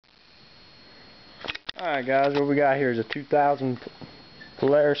Alright guys, what we got here is a 2000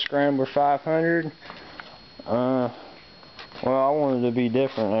 Polaris Scrambler 500. Well, I wanted to be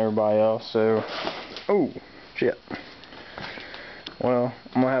different than everybody else, so... Oh, shit. Well,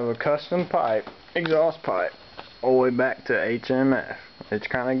 I'm going to have a custom pipe, exhaust pipe, all the way back to HMF. It's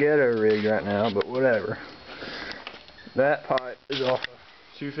kind of ghetto rigged right now, but whatever. That pipe is off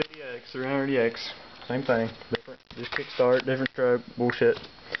a 250X, 300X, same thing, different, just kickstart, different stroke, bullshit.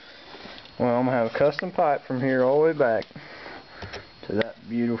 Well, I'm going to have a custom pipe from here all the way back to that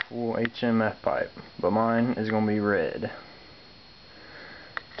beautiful HMF pipe, but mine is going to be red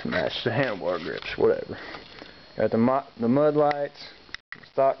to match the handlebar grips, whatever. Got the mud lights,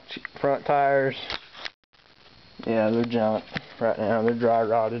 stock front tires. Yeah, they're junk right now. They're dry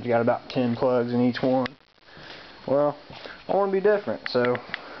rotted. Got about 10 plugs in each one. Well, I want to be different, so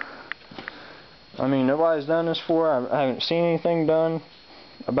I mean, nobody's done this before. I haven't seen anything done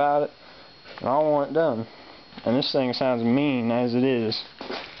about it. I want it done. And this thing sounds mean as it is.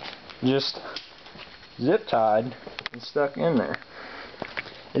 Just zip tied and stuck in there.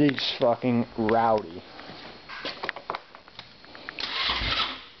 It is fucking rowdy.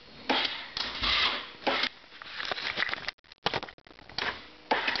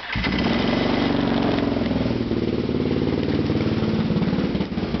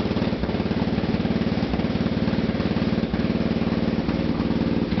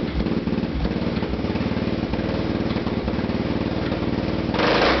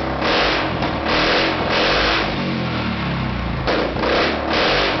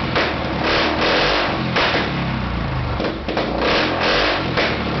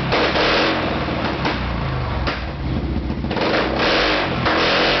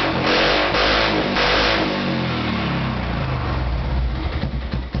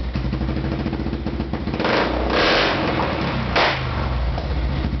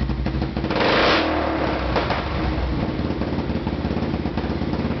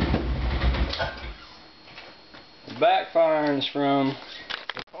 Backfiring is from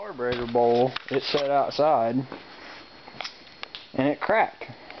the carburetor bowl. It set outside and it cracked.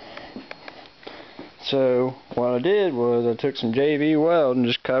 So what I did was I took some JV weld and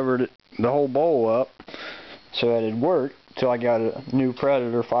just covered the whole bowl up so that it'd work till I got a new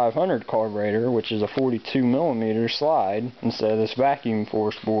Predator 500 carburetor, which is a 42mm slide instead of this vacuum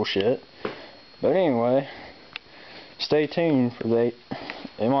force bullshit. But anyway, stay tuned for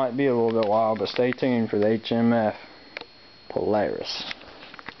it might be a little bit while, but stay tuned for the HMF Polaris.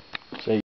 See.